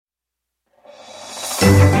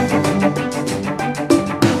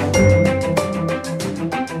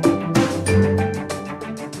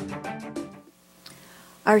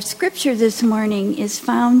Our scripture this morning is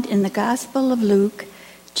found in the Gospel of Luke,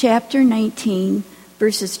 chapter 19,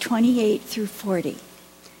 verses 28 through 40.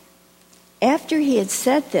 After he had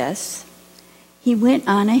said this, he went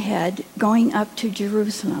on ahead, going up to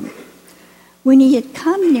Jerusalem. When he had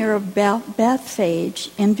come near Bethphage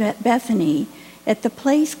and Bethany, at the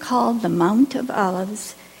place called the Mount of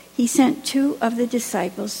Olives, he sent two of the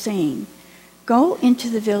disciples, saying, "Go into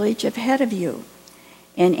the village ahead of you,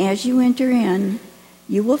 and as you enter in,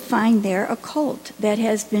 you will find there a colt that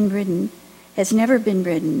has never been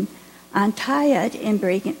ridden. Untie it and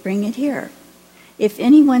bring it here. If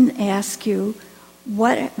anyone asks you,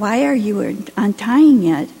 why are you untying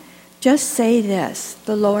it? Just say this,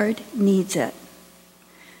 the Lord needs it."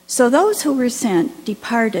 So those who were sent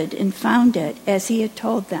departed and found it as he had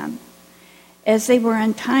told them. As they were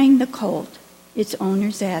untying the colt, its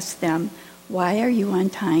owners asked them, "Why are you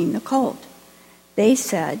untying the colt?" They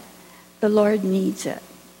said, "The Lord needs it."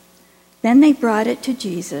 Then they brought it to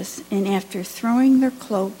Jesus, and after throwing their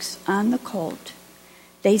cloaks on the colt,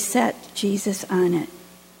 they set Jesus on it.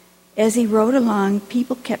 As he rode along,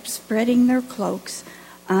 people kept spreading their cloaks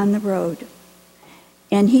on the road.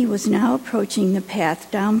 And he was now approaching the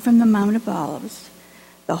path down from the Mount of Olives.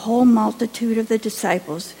 The whole multitude of the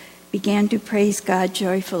disciples began to praise God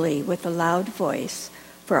joyfully with a loud voice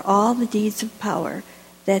for all the deeds of power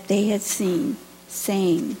that they had seen,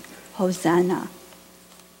 saying, "Hosanna."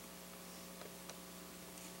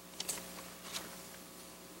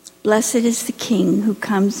 Blessed is the King who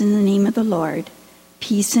comes in the name of the Lord,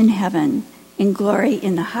 peace in heaven and glory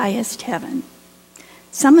in the highest heaven.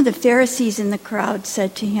 Some of the Pharisees in the crowd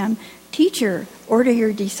said to him, "Teacher, order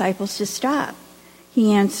your disciples to stop."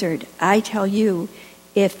 He answered, "I tell you,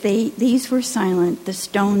 if these were silent, the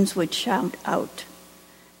stones would shout out."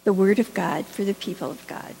 The word of God for the people of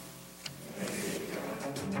God.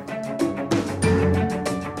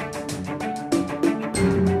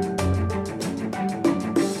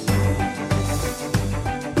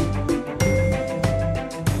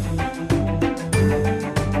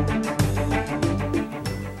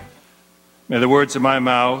 May the words of my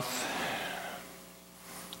mouth,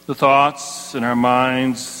 the thoughts in our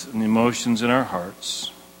minds and the emotions in our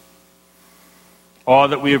hearts, all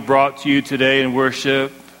that we have brought to you today in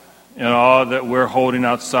worship and all that we're holding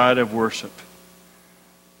outside of worship,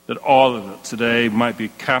 that all of it today might be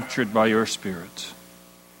captured by your Spirit,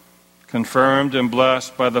 confirmed and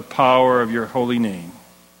blessed by the power of your holy name,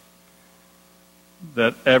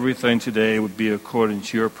 that everything today would be according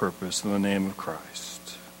to your purpose in the name of Christ.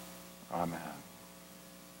 Amen.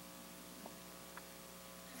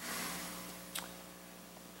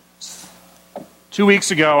 2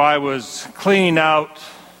 weeks ago, I was cleaning out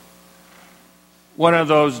one of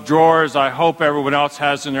those drawers I hope everyone else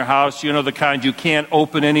has in their house. You know, the kind you can't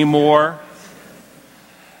open anymore.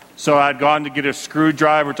 So I'd gone to get a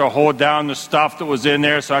screwdriver to hold down the stuff that was in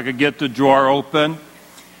there so I could get the drawer open.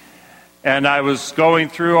 And I was going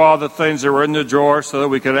through all the things that were in the drawer so that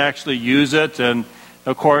we could actually use it. And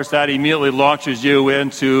of course, that immediately launches you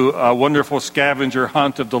into a wonderful scavenger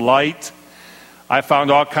hunt of delight. I found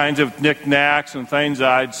all kinds of knickknacks and things that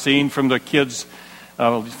I'd seen from the kids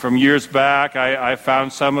from years back. I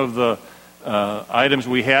found some of the items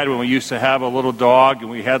we had when we used to have a little dog, and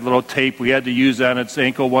we had little tape we had to use on its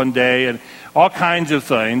ankle one day, and all kinds of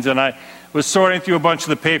things. And I was sorting through a bunch of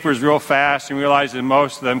the papers real fast and realized that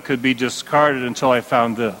most of them could be discarded until I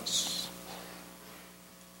found this.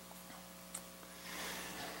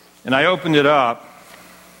 And I opened it up,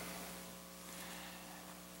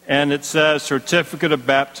 and it says, Certificate of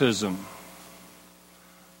Baptism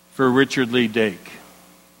for Richard Lee Dake.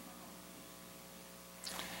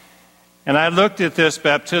 And I looked at this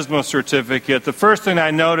baptismal certificate. The first thing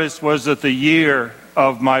I noticed was that the year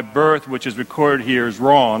of my birth, which is recorded here, is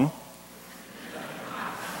wrong.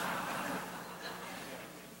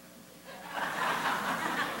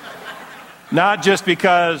 Not just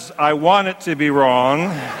because I want it to be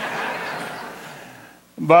wrong,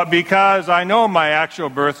 but because I know my actual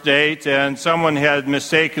birth date, and someone had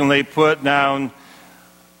mistakenly put down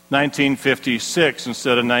 1956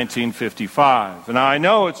 instead of 1955. And I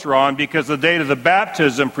know it's wrong because the date of the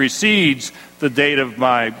baptism precedes the date of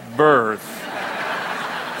my birth.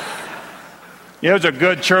 It was a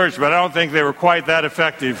good church, but I don't think they were quite that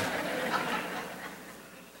effective.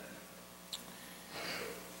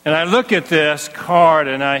 And I look at this card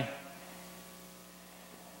and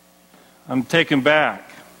I'm taken back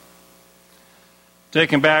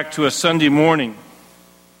to a Sunday morning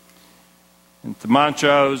at the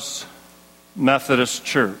Montrose Methodist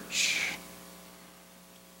Church.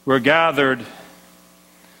 Where gathered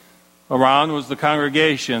around was the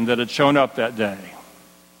congregation that had shown up that day.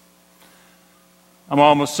 I'm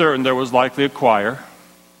almost certain there was likely a choir.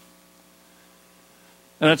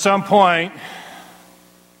 And at some point,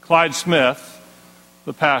 Clyde Smith,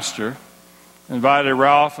 the pastor, invited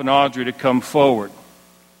Ralph and Audrey to come forward.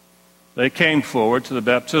 They came forward to the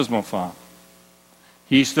baptismal font.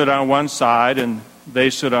 He stood on one side and they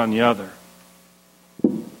stood on the other.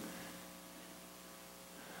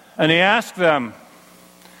 And he asked them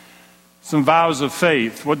some vows of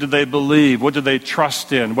faith. What did they believe? What did they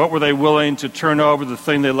trust in? What were they willing to turn over the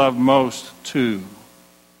thing they loved most to?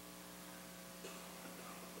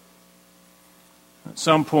 At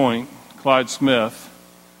some point, Clyde Smith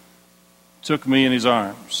took me in his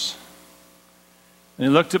arms. And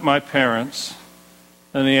he looked at my parents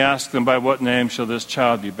and he asked them, by what name shall this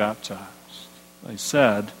child be baptized? They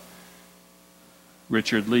said,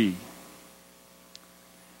 Richard Lee.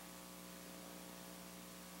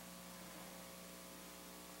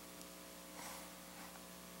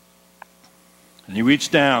 And he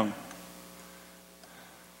reached down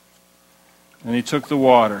and he took the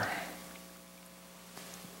water.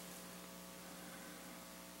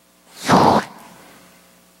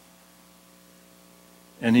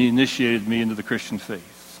 And he initiated me into the Christian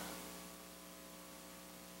faith.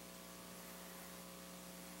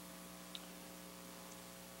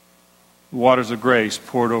 The waters of grace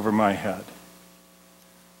poured over my head.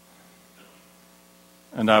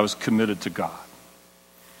 And I was committed to God.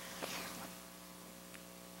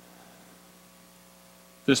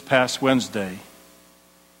 This past Wednesday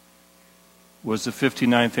was the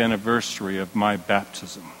 59th anniversary of my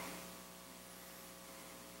baptism.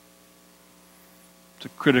 It's a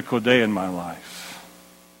critical day in my life.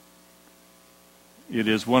 It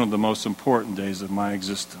is one of the most important days of my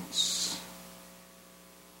existence.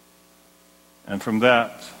 And from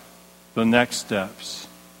that, the next steps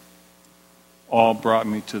all brought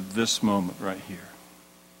me to this moment right here.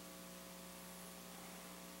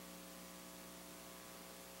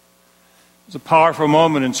 It's a powerful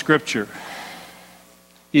moment in Scripture.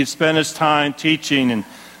 He had spent his time teaching and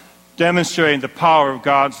demonstrating the power of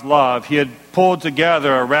God's love. He had pulled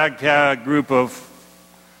together a ragtag group of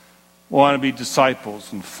wannabe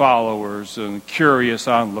disciples and followers and curious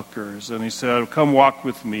onlookers. And he said, come walk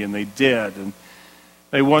with me. And they did. And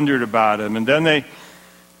they wondered about him. And then they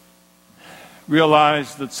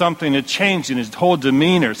realized that something had changed in his whole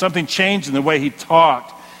demeanor. Something changed in the way he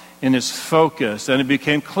talked, in his focus. And it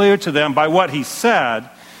became clear to them by what he said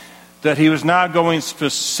that he was not going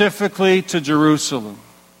specifically to Jerusalem.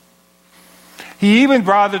 He even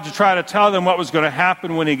bothered to try to tell them what was going to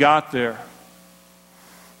happen when he got there.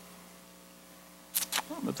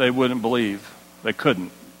 But they wouldn't believe. They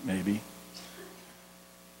couldn't, maybe.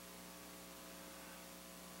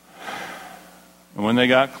 And when they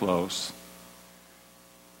got close,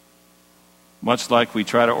 much like we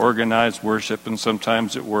try to organize worship, and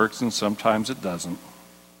sometimes it works and sometimes it doesn't,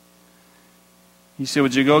 he said,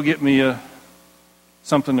 would you go get me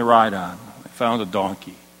something to ride on? I found a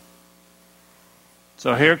donkey.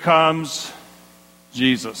 So here comes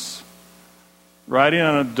Jesus, riding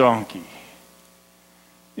on a donkey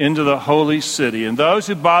into the holy city. And those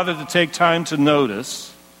who bothered to take time to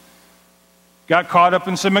notice got caught up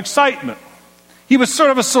in some excitement. He was sort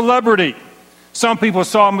of a celebrity. Some people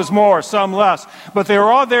saw him as more, some less. But they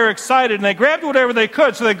were all there excited, and they grabbed whatever they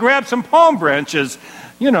could. So they grabbed some palm branches,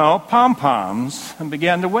 pom-poms, and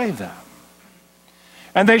began to wave them.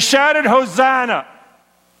 And they shouted, Hosanna.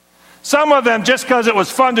 Some of them just because it was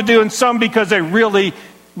fun to do, and some because they really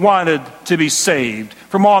wanted to be saved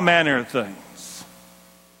from all manner of things.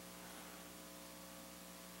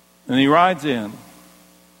 And he rides in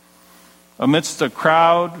amidst a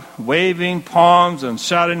crowd waving palms and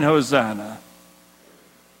shouting Hosanna,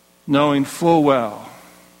 knowing full well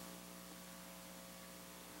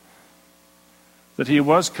that he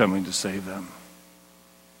was coming to save them,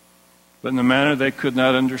 but in a manner they could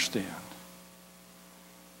not understand.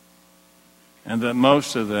 And that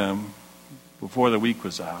most of them, before the week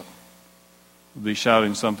was out, would be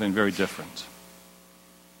shouting something very different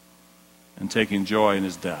and taking joy in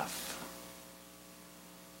his death.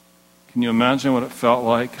 Can you imagine what it felt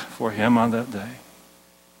like for him on that day?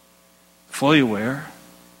 Fully aware.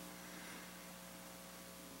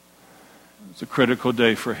 It was a critical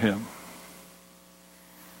day for him.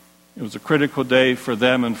 It was a critical day for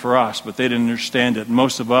them and for us, but they didn't understand it.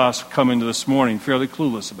 Most of us coming to this morning fairly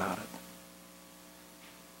clueless about it.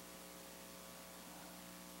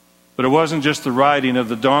 But it wasn't just the riding of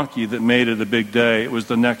the donkey that made it a big day. It was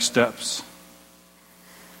the next steps.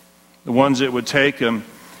 the ones that would take him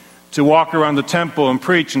to walk around the temple and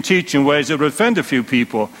preach and teach in ways that would offend a few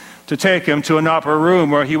people, to take him to an upper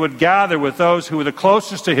room where he would gather with those who were the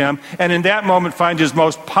closest to him, and in that moment find his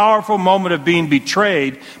most powerful moment of being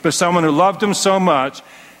betrayed by someone who loved him so much,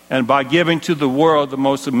 and by giving to the world the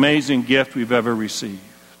most amazing gift we've ever received.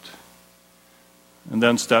 And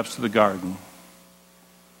then steps to the garden,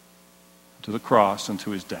 to the cross, and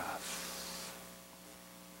to his death.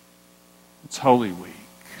 It's Holy Week.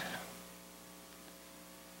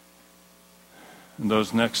 And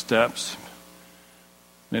those next steps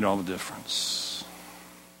made all the difference.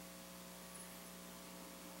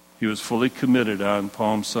 He was fully committed on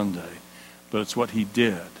Palm Sunday, but it's what he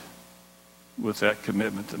did with that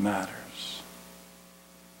commitment that matters.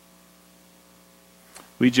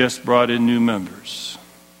 We just brought in new members.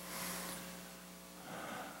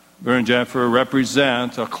 Vern and Jennifer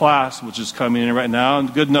represent a class which is coming in right now, and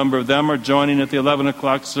a good number of them are joining at the 11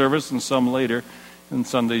 o'clock service and some later in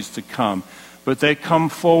Sundays to come. But they come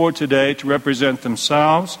forward today to represent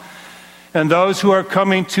themselves and those who are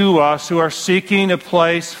coming to us who are seeking a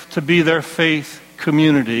place to be their faith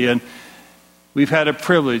community. And we've had a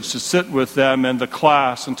privilege to sit with them in the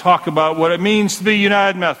class and talk about what it means to be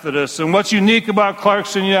United Methodists and what's unique about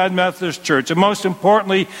Clarkson United Methodist Church, and most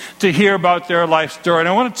importantly, to hear about their life story. And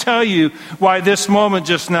I want to tell you why this moment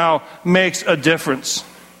just now makes a difference.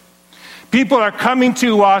 People are coming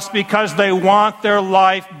to us because they want their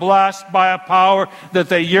life blessed by a power that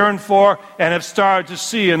they yearn for and have started to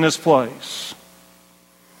see in this place.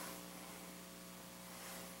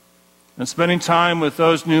 And spending time with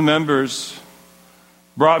those new members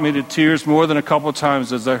brought me to tears more than a couple of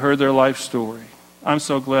times as I heard their life story. I'm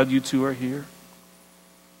so glad you two are here.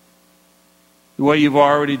 The way you've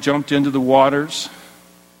already jumped into the waters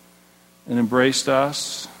and embraced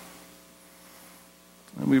us.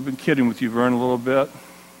 And we've been kidding with you, Vern, a little bit.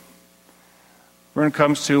 Vern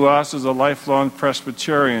comes to us as a lifelong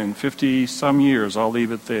Presbyterian, 50-some years. I'll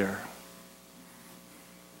leave it there.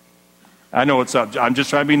 I know it's up. I'm just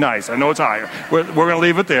trying to be nice. I know it's higher. We're going to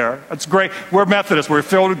leave it there. It's great. We're Methodists. We're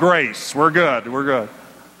filled with grace. We're good. We're good.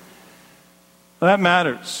 That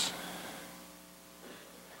matters.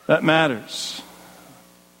 That matters.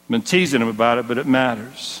 I've been teasing him about it, but it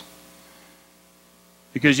matters.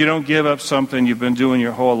 Because you don't give up something you've been doing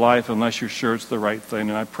your whole life unless you're sure it's the right thing.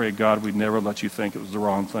 And I pray God we'd never let you think it was the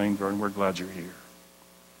wrong thing, Vern. We're glad you're here.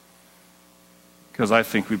 Because I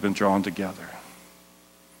think we've been drawn together.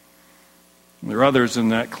 There are others in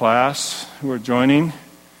that class who are joining,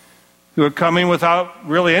 who are coming without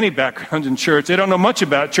really any background in church. They don't know much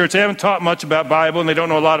about church. They haven't taught much about Bible, and they don't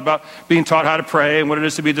know a lot about being taught how to pray and what it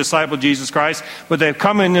is to be a disciple of Jesus Christ. But they've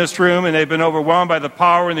come in this room, and they've been overwhelmed by the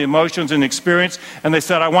power and the emotions and the experience, and they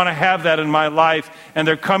said, I want to have that in my life. And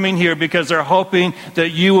they're coming here because they're hoping that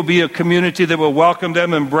you will be a community that will welcome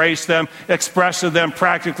them, embrace them, express to them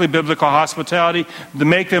practically biblical hospitality, to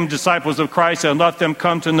make them disciples of Christ, and let them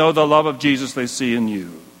come to know the love of Jesus they see in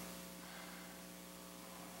you.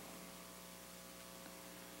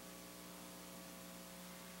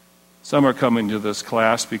 Some are coming to this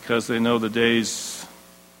class because they know the days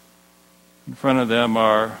in front of them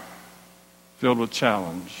are filled with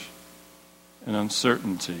challenge and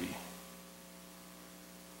uncertainty. And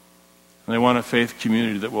they want a faith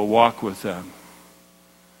community that will walk with them.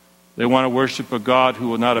 They want to worship a God who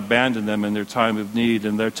will not abandon them in their time of need.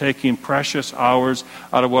 And they're taking precious hours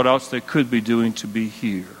out of what else they could be doing to be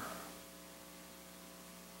here.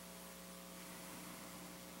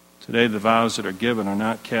 Today, the vows that are given are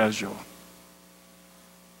not casual.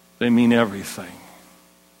 They mean everything.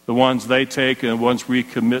 The ones they take and the ones we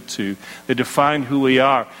commit to. They define who we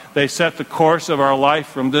are. They set the course of our life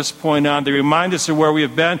from this point on. They remind us of where we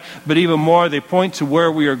have been, but even more, they point to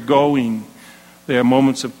where we are going. They are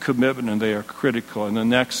moments of commitment, and they are critical. And the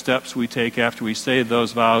next steps we take after we say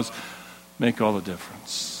those vows make all the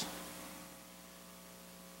difference.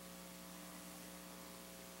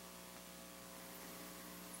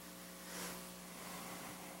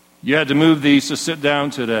 You had to move these to sit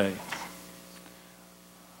down today.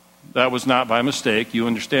 That was not by mistake. You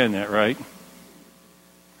understand that, right?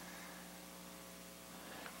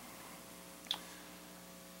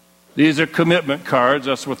 These are commitment cards.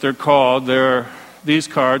 That's what they're called. These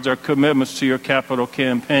cards are commitments to your capital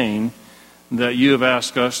campaign that you have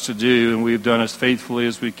asked us to do, and we've done as faithfully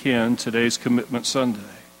as we can. Today's Commitment Sunday.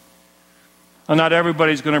 And not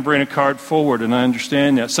everybody's going to bring a card forward, and I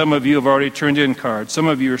understand that. Some of you have already turned in cards. Some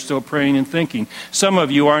of you are still praying and thinking. Some of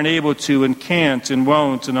you aren't able to and can't and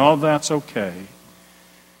won't, and all that's okay.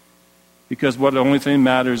 Because what the only thing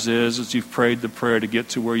matters is you've prayed the prayer to get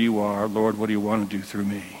to where you are. Lord, what do you want to do through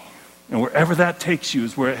me? And wherever that takes you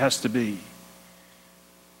is where it has to be.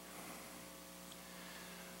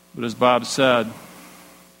 But as Bob said,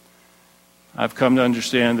 I've come to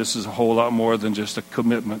understand this is a whole lot more than just a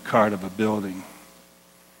commitment card of a building.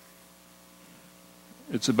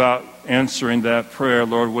 It's about answering that prayer,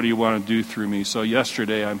 Lord, what do you want to do through me? So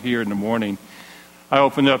yesterday, I'm here in the morning. I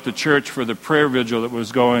opened up the church for the prayer vigil that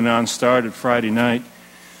was going on, started Friday night.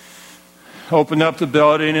 Opened up the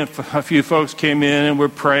building, and a few folks came in and were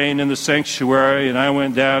praying in the sanctuary, and I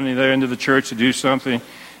went down the other end of the church to do something,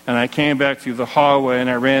 and I came back through the hallway, and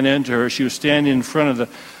I ran into her. She was standing in front of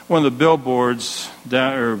one of the billboards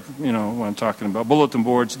down, or you know what I'm talking about, bulletin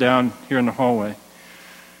boards down here in the hallway.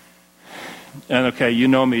 And okay, you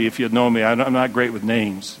know me. If you know me, I'm not great with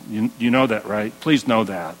names. You know that, right? Please know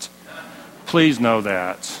that. Please know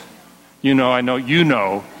that. You know, I know you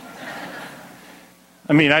know.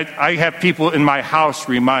 I mean, I have people in my house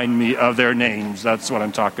remind me of their names. That's what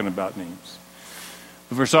I'm talking about, names.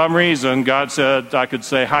 But for some reason, God said I could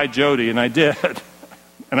say, "Hi, Jody," and I did.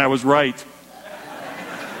 And I was right.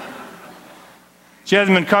 She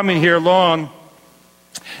hasn't been coming here long.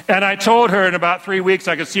 And I told her in about 3 weeks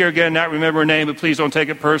I could see her again, not remember her name, but please don't take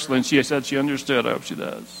it personally. And she said she understood. I hope she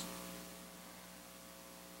does.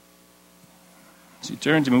 She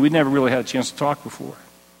turned to me. We'd never really had a chance to talk before.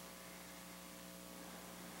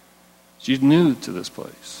 She's new to this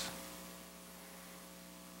place.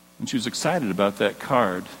 And she was excited about that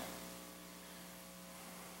card.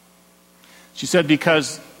 She said,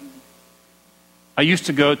 because I used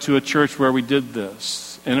to go to a church where we did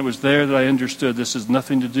this. And it was there that I understood this has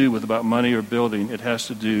nothing to do with about money or building. It has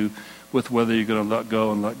to do with whether you're going to let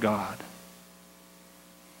go and let God.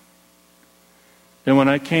 And when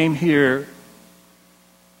I came here,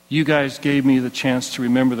 you guys gave me the chance to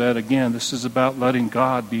remember that again. This is about letting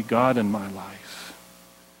God be God in my life.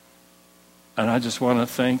 And I just want to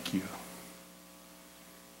thank you.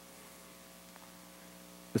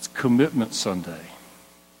 It's Commitment Sunday.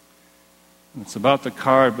 It's about the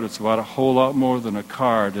card, but it's about a whole lot more than a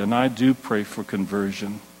card. And I do pray for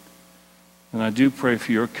conversion. And I do pray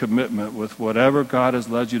for your commitment with whatever God has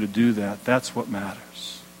led you to do that. That's what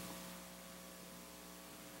matters.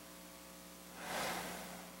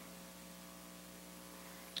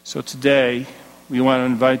 So today, we want to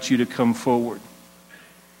invite you to come forward.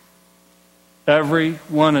 Every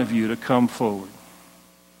one of you to come forward.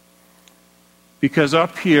 Because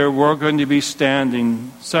up here, we're going to be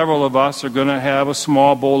standing. Several of us are going to have a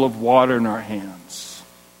small bowl of water in our hands.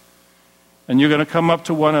 And you're going to come up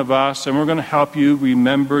to one of us, and we're going to help you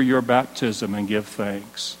remember your baptism and give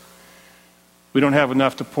thanks. We don't have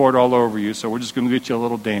enough to pour it all over you, so we're just going to get you a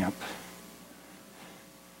little damp.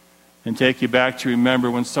 And take you back to remember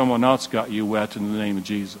when someone else got you wet in the name of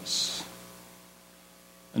Jesus.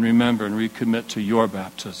 And remember and recommit to your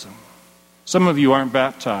baptism. Some of you aren't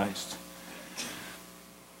baptized.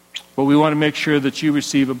 But we want to make sure that you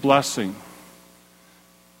receive a blessing.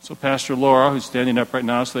 So Pastor Laura, who's standing up right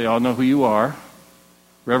now, so they all know who you are.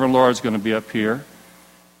 Reverend Laura is going to be up here.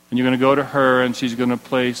 And you're going to go to her, and she's going to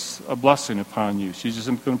place a blessing upon you. She's just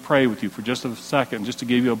going to pray with you for just a second, just to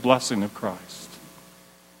give you a blessing of Christ.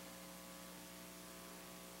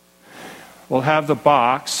 We'll have the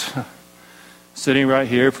box sitting right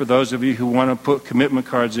here for those of you who want to put commitment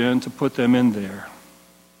cards in, to put them in there.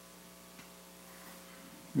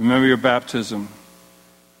 Remember your baptism.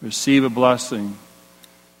 Receive a blessing.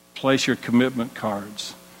 Place your commitment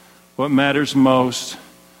cards. What matters most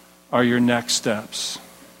are your next steps.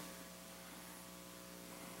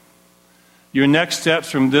 Your next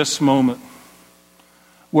steps from this moment.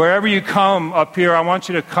 Wherever you come up here, I want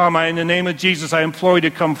you to come. In the name of Jesus, I implore you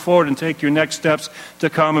to come forward and take your next steps to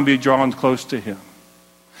come and be drawn close to Him.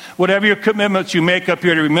 Whatever your commitments you make up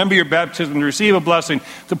here to remember your baptism, to receive a blessing,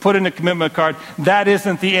 to put in a commitment card, that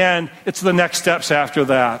isn't the end. It's the next steps after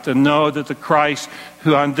that. And know that the Christ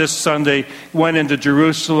who on this Sunday went into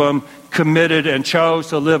Jerusalem, committed and chose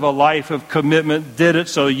to live a life of commitment, did it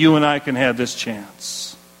so you and I can have this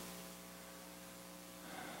chance.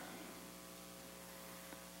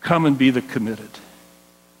 Come and be the committed.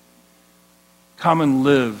 Come and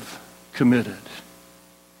live committed.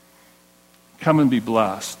 Come and be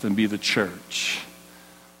blessed and be the church.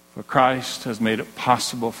 For Christ has made it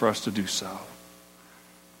possible for us to do so.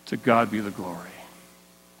 To God be the glory.